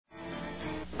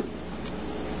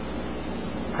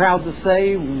Proud to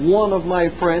say one of my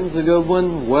friends, a good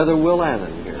one, Weather Will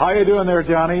Allen here. How you doing there,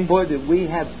 Johnny? Boy, did we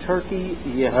have turkey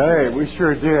yesterday. Hey, we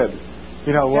sure did.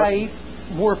 You know this what? guy ate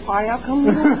more pie. How come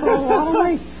you don't throw a lot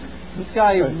away? This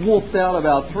guy wolfed out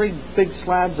about 3 big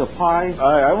slabs of pie.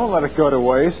 I won't let it go to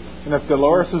waste. And if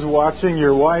Dolores is watching,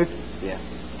 your wife, Yes.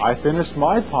 I finished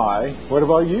my pie. What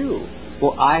about you?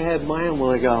 Well, I had mine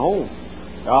when I got home.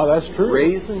 Oh, that's true.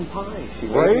 Raisin pie. She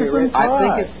made me Raisin pie.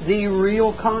 I think it's the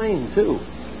real kind, too.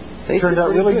 Turned out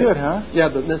really good, huh? Yeah,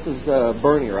 but Mrs.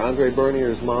 Bernier, Andre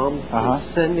Bernier's mom, Uh-huh.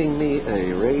 is sending me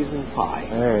a raisin pie.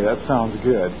 Hey, that sounds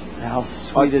good. How I'll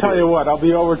sweet it tell is. you what, I'll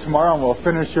be over tomorrow and we'll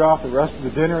finish off the rest of the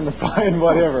dinner and the pie and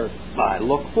whatever. I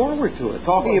look forward to it.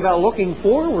 Talking about looking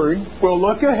forward. We'll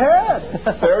look ahead.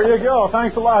 There you go.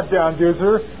 Thanks a lot, John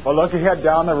Duzer. We'll look ahead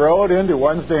down the road into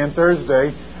Wednesday and Thursday.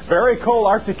 Very cold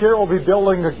Arctic air will be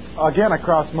building again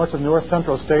across much of the north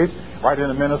central states, right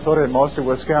into Minnesota and most of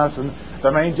Wisconsin.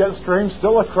 The main jet stream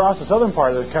still across the southern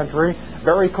part of the country.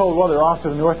 Very cold weather off to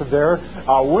the north of there.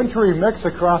 A wintry mix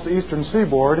across the eastern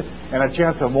seaboard and a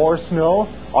chance of more snow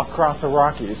across the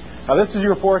Rockies. Now this is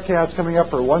your forecast coming up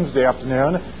for Wednesday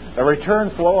afternoon. The return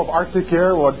flow of Arctic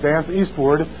air will advance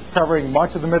eastward, covering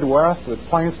much of the Midwest with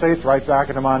plain states right back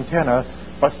into Montana,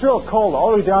 but still cold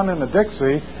all the way down into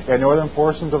Dixie and northern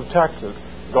portions of Texas.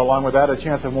 Go along with that, a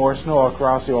chance of more snow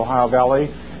across the Ohio Valley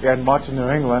and much of New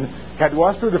England. Head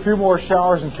westward, a few more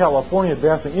showers in California,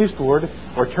 advancing eastward,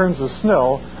 returns of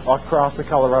snow across the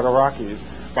Colorado Rockies.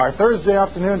 By Thursday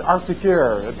afternoon, Arctic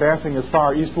air advancing as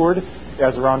far eastward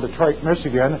as around Detroit,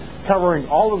 Michigan, covering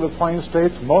all of the plain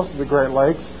states, most of the Great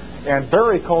Lakes, and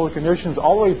very cold conditions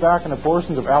all the way back into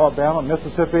portions of Alabama,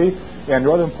 Mississippi, and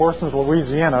northern portions of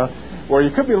Louisiana, where you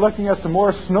could be looking at some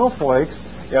more snowflakes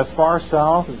as far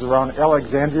south as around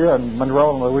Alexandria and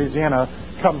Monroe in Louisiana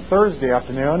come Thursday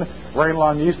afternoon. Rain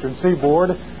along the eastern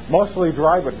seaboard, mostly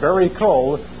dry but very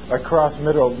cold across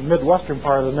the midwestern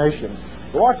part of the nation.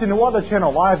 You're watching the Weather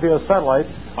Channel live via satellite.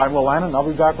 I'm Will Lannon, and I'll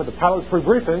be back with the pilot's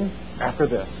briefing after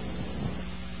this.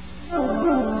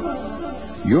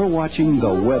 You're watching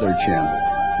the Weather Channel,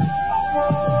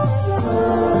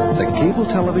 the cable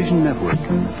television network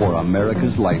for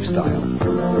America's lifestyle.